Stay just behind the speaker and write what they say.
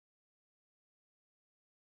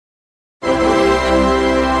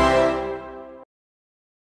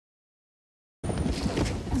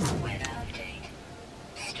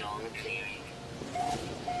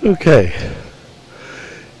Okay,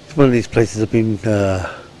 it's one of these places I've been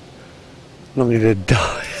longing to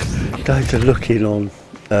die to look in on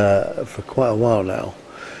for quite a while now.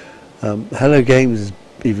 Hello Games has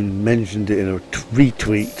even mentioned it in a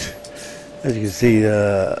retweet. As you can see,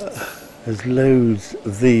 there's loads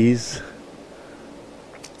of these.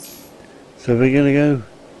 So we're going to go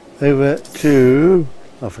over to,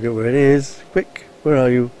 I forget where it is. Quick, where are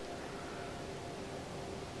you?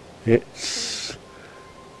 It's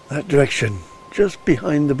that direction, just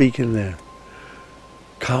behind the beacon there.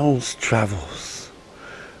 Carl's Travels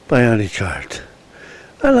by Idd Jutt.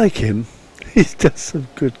 I like him. He does some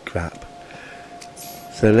good crap.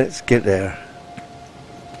 So let's get there.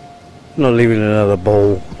 I'm not leaving another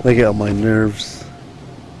bowl. They get on my nerves.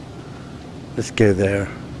 Let's go there.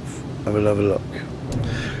 Have a look.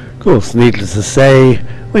 Of course, needless to say,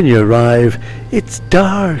 when you arrive, it's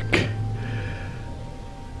dark.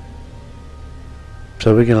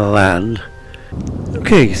 So we're going to land.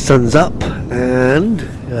 Okay, sun's up, and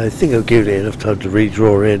I think I'll give it enough time to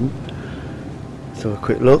redraw in. Let's have a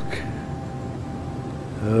quick look.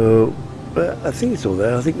 Oh, but I think it's all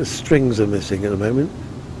there. I think the strings are missing at the moment.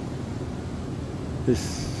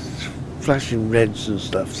 There's flashing reds and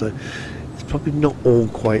stuff, so it's probably not all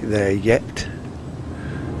quite there yet.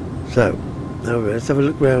 So, let's have a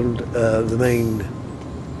look around the main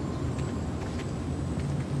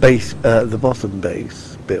base, the bottom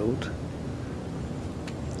base build.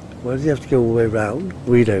 Why does he have to go all the way around?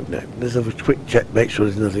 We don't know. Let's have a quick check, make sure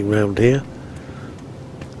there's nothing around here.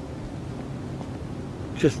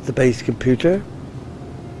 Just the base computer,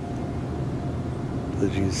 as you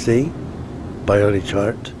can see, bionic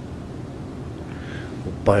heart,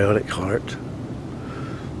 or bionic heart.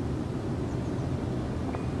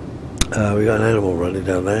 We got an animal running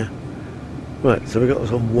down there. Right, so we got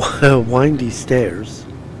some windy stairs.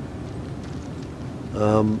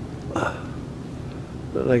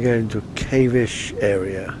 Look like going into a cave-ish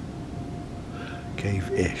area.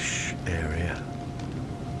 Cave-ish area.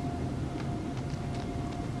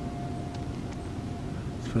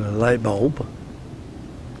 It's for a light bulb.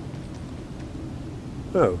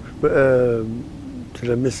 Oh, but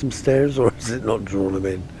did I miss some stairs, or is it not drawn them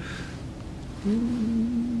in?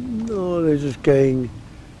 No, they're just going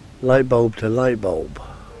light bulb to light bulb.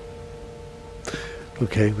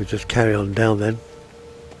 Okay, we'll just carry on down then.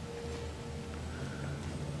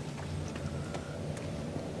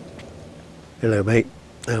 Hello mate,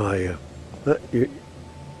 how are you?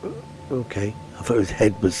 Okay, I thought his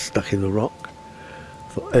head was stuck in the rock. I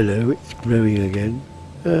thought, hello, it's growing again.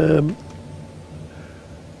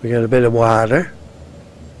 We got a bit of water.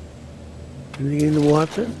 Anything in the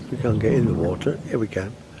water? We can't get in the water. Yeah, we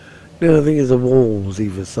can. No, I think there's a walls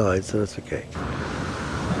either side, so that's okay.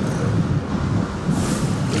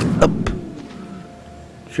 Up.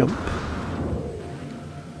 Jump.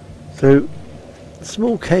 So,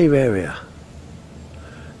 small cave area.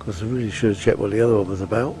 Of course, I really should have checked what the other one was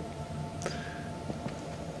about.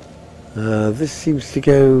 This seems to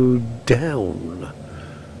go down.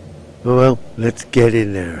 Oh well, let's get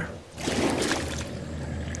in there.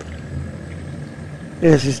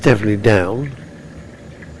 Yes, it's definitely down.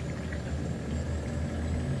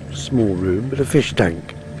 Small room, but a fish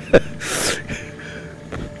tank.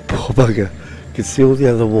 Poor bugger. You can see all the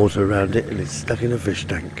other water around it, and it's stuck in a fish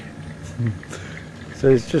tank. So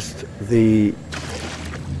it's just the...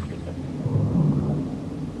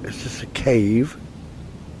 It's just a cave.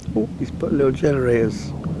 Oh, he's put little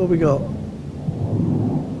generators. What have we got?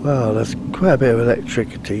 Wow, that's quite a bit of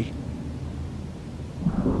electricity.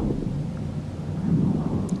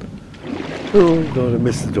 Oh god, I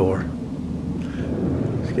missed the door.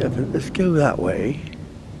 Let's get up and let's go that way.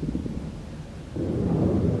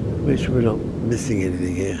 Make sure we're not missing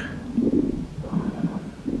anything here.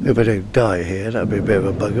 Hope I don't die here, that'd be a bit of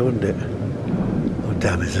a bugger, wouldn't it? Oh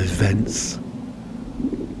damn it, those vents.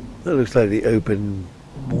 That looks like the open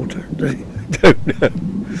water. I don't know.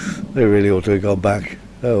 They really ought to have gone back.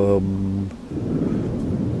 Oh,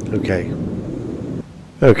 okay.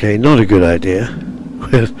 Okay, not a good idea.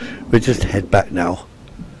 We'll just head back now.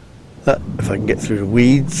 If I can get through the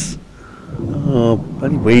weeds. Oh,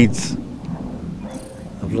 bloody weeds.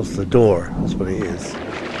 I've lost the door. That's what it is.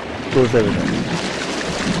 Door's over there.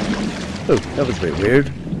 Oh, that was a bit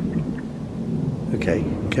weird. Okay,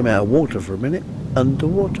 came out of water for a minute.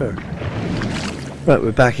 Underwater. Right,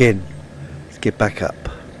 we're back in. Let's get back up.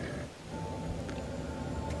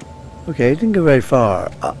 Okay, it didn't go very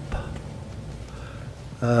far up.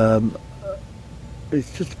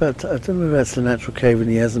 It's just about, I don't know if that's a natural cave and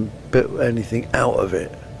he hasn't built anything out of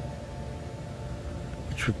it.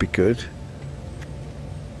 Which would be good.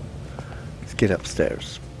 Let's get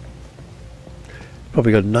upstairs.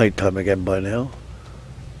 Probably got night time again by now.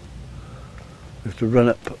 We have to run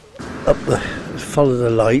up the, follow the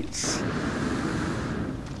lights.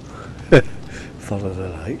 Follow the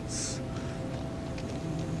lights.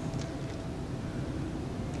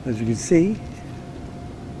 As you can see,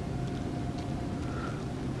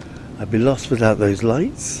 I'd be lost without those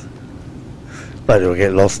lights, but it'll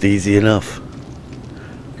get lost easy enough.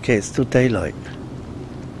 Okay, it's still daylight.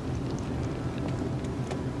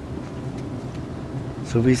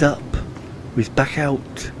 So he's up. He's back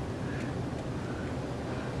out.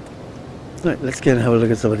 Right, let's go and have a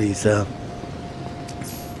look at some of these. I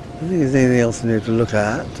don't think there's anything else in here to look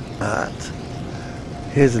at.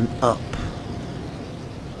 Here's an up.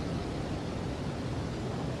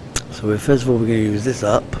 So first of all we're going to use this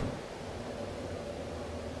up.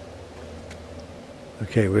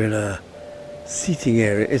 Okay, we're in a seating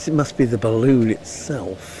area. It must be the balloon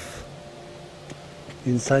itself.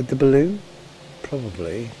 Inside the balloon?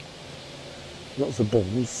 Probably. Lots of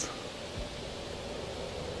balls.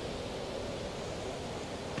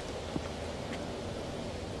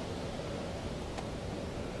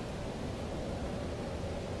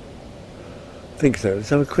 I think so. Let's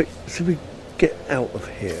have a quick... Should we get out of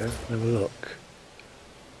here and have a look?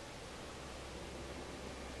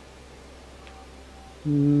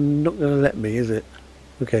 Not going to let me, is it?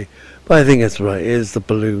 Okay, but I think that's right. It is the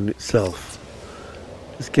balloon itself.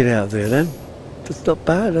 Let's get out of there then. That's not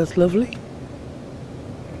bad. That's lovely.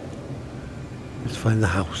 Let's find the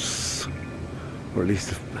house, or at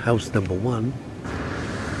least house number one.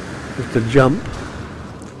 We have to jump.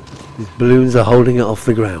 These balloons are holding it off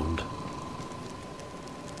the ground.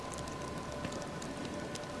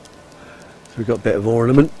 So we've got a bit of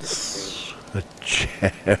ornaments, a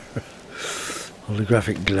chair.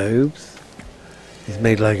 Holographic globes. It's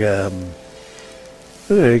made like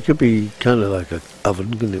it could be kind of like an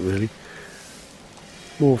oven, couldn't it really?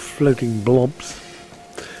 More floating blobs.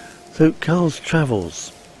 So Carl's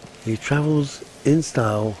travels. He travels in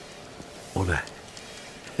style on a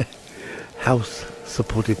house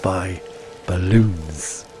supported by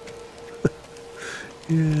balloons.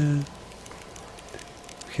 Yeah.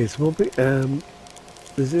 Okay, so what bit,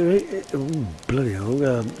 is it, bloody hell,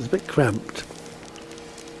 it's a bit cramped.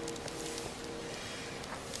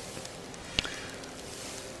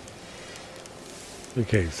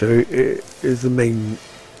 Okay, so it is the main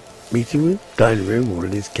meeting room, dining room, or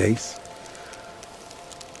in his case.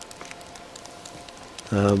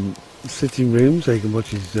 Sitting room, so he can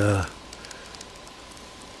watch his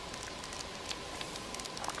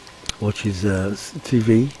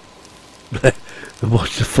TV and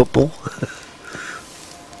watch the football.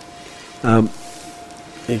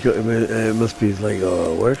 He got him. It must be like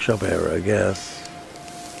a workshop area, I guess.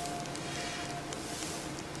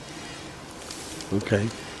 Okay.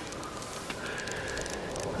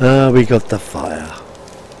 We got the fire.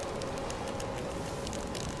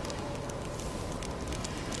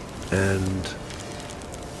 And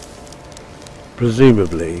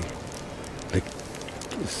presumably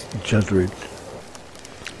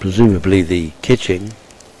the kitchen.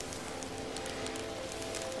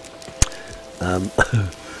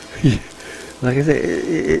 Like I said,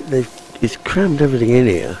 it's crammed everything in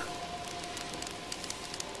here.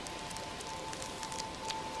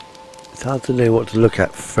 It's hard to know what to look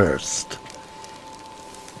at first.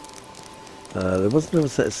 There was another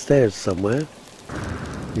set of stairs somewhere.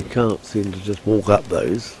 You can't seem to just walk up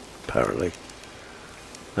those, apparently.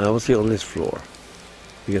 What's it on this floor?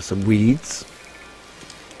 We got some weeds.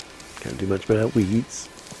 Can't do much without weeds.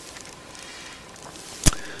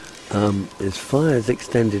 His fire is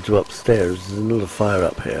extended to upstairs. There's another fire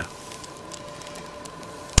up here.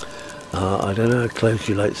 I don't know how close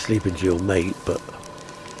you like sleeping to your mate, but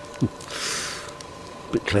a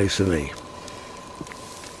bit close for me.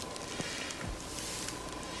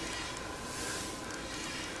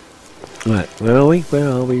 Right, where are we? Where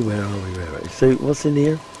are we? Where are we? Where are we? So, what's in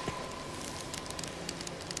here?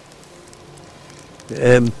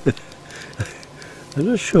 I'm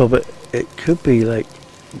not sure, but it could be like,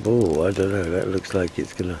 oh, I don't know, that looks like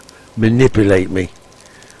it's going to manipulate me.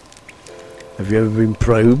 Have you ever been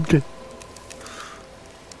probed?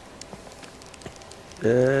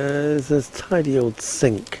 There's this tidy old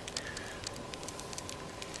sink.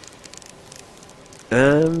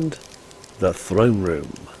 And the throne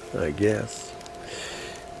room, I guess.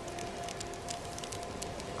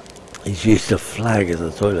 He's used a flag as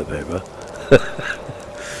a toilet paper.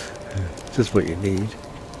 Just what you need.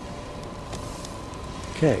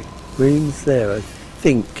 Okay, room's there, I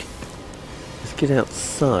think. Let's get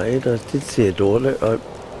outside. I did see a door as I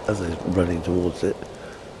was running towards it.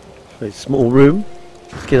 Very small room.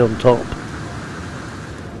 Let's get on top.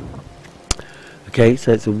 Okay,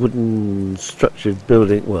 so it's a wooden structured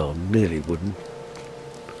building, well, nearly wooden.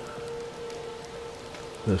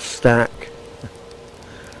 A stack.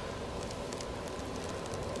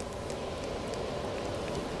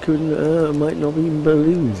 Couldn't, it might not be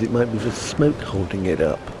balloons, it might be just smoke holding it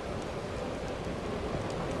up.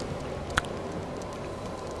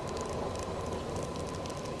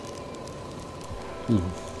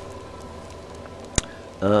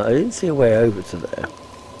 I didn't see a way over to there,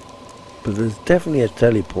 but there's definitely a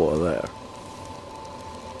teleporter there.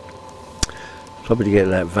 Probably to get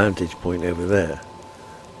that vantage point over there,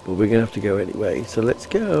 but we're gonna have to go anyway, so let's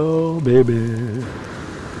go, baby.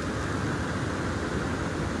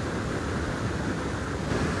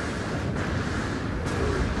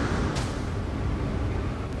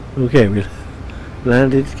 Okay, we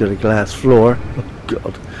landed, it's got a glass floor. Oh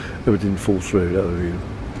god, if it didn't fall through, that would be...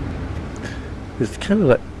 It's kind of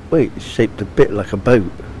like, wait, it's shaped a bit like a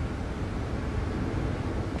boat.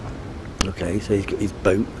 Okay, so he's got his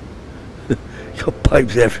boat. He's got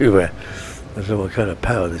pipes everywhere. I don't know what kind of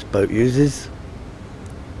power this boat uses.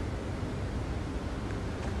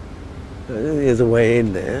 I don't think there's a way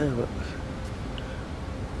in there, but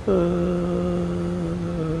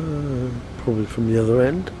probably from the other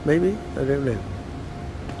end, maybe? I don't know.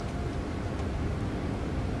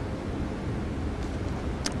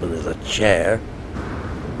 But there's a chair.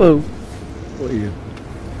 Oh, what are you?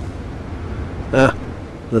 Ah,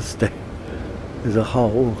 there's a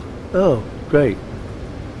hole. Oh, great.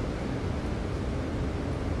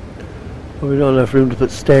 Well, we don't have enough room to put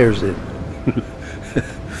stairs in.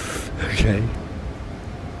 Okay.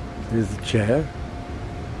 There's the chair.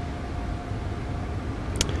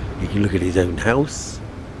 You can look at his own house.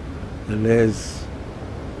 And there's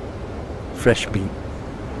fresh meat.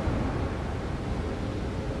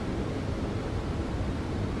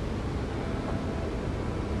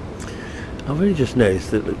 I've really just noticed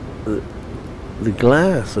that the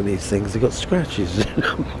glass on these things have got scratches in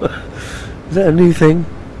them. Is that a new thing?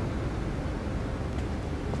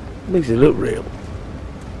 Makes it look real.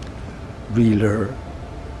 Realer.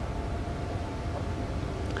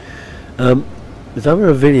 It's either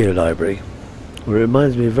a video library, or it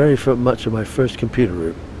reminds me very much of my first computer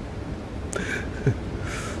room.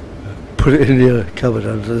 Put it in the cupboard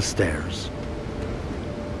under the stairs.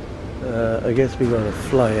 I guess we gotta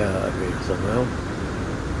fly out of here somehow.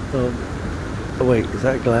 Oh wait, is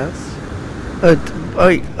that glass?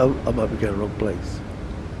 Wait, I might be going the wrong place.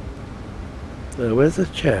 Where's the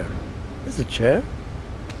chair? There's a chair?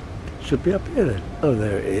 Should be up here then. Oh,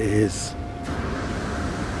 there it is.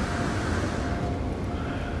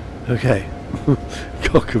 Okay,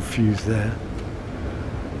 got confused there.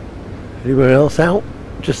 Anywhere else out?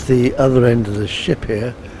 Just the other end of the ship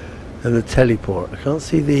here and the teleport. I can't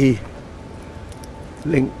see the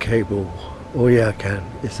link cable. Oh yeah, I can.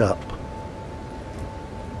 It's up.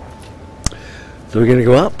 So we're going to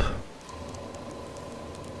go up.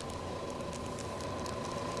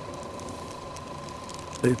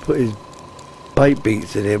 They put his pipe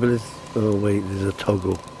beats in here, but it's... Oh wait, there's a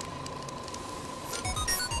toggle.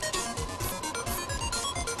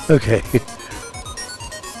 Okay.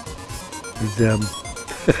 There's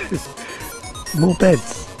more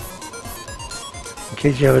beds. In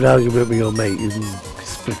case you have an argument with your mate, you can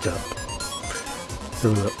split up. Have a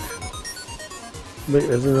look. Wait,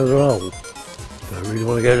 there's another hole. Do I really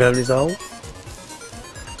want to go down this hole?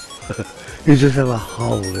 You just have a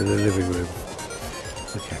hole in the living room.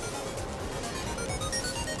 Okay.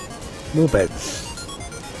 More beds.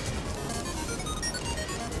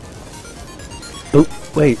 Oh,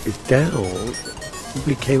 wait, it's down.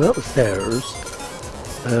 We came upstairs.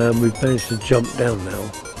 We've managed to jump down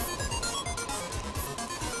now.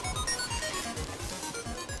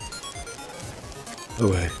 Oh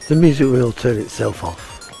wait, the music will turn itself off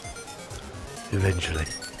eventually.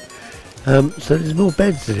 So there's more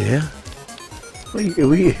beds in here. Wait,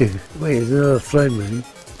 there's another throne room.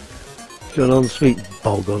 Got an ensuite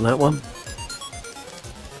bog on that one.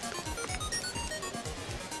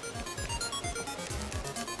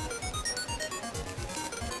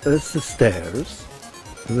 That's the stairs,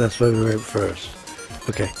 and that's where we went first.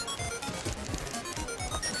 Okay.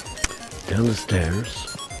 Down the stairs.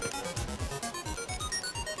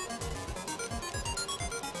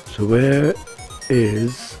 So where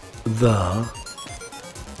is the...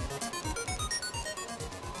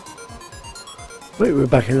 Wait, we're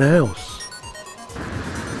back in the house.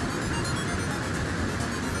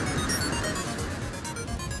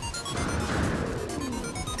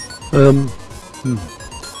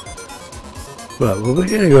 Well, we're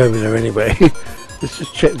going to go over there anyway. Let's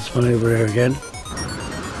just check this one over here again.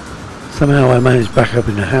 Somehow I managed back up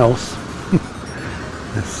in the house.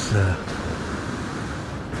 Let's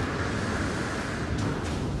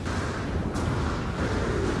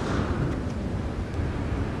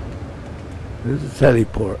there's a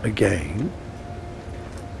teleport again.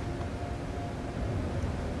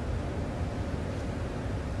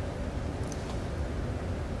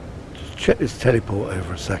 Just check this teleport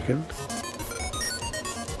over a second.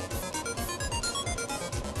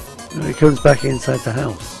 And it comes back inside the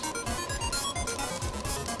house.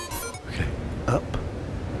 Okay, up.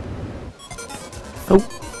 Oh!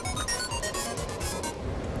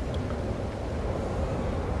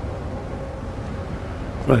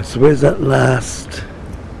 Right, so where's that last?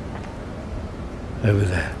 Over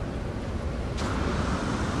there.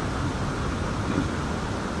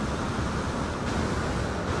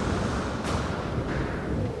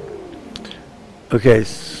 Okay,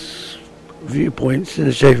 viewpoints in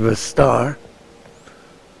the shape of a star.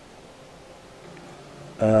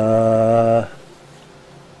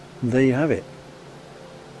 There you have it.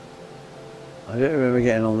 I don't remember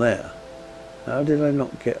getting on there. How did I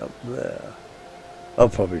not get up there? I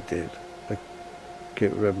probably did. I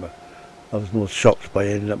can't remember. I was more shocked by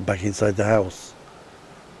ending up back inside the house.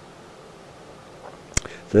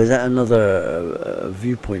 So is that another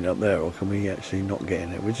viewpoint up there, or can we actually not get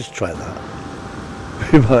in it? We'll just try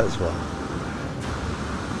that. We might as well.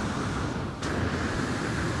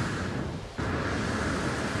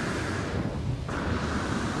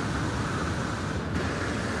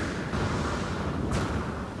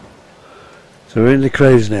 So we're in the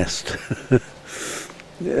crow's nest.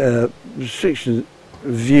 Restriction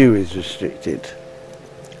view is restricted,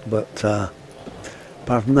 but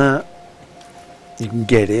apart from that, you can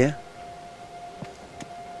get here.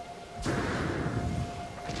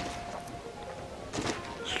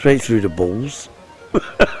 Straight through the balls.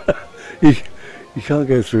 you can't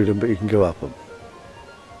go through them, but you can go up them.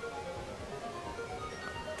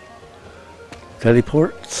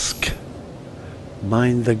 Teleports.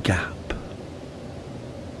 Mind the gap.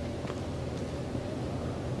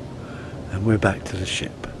 And we're back to the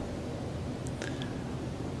ship.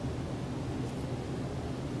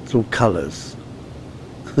 It's all colours.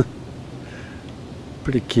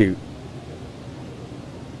 Pretty cute.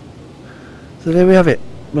 So there we have it.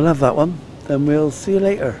 We'll have that one, and we'll see you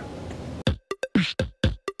later.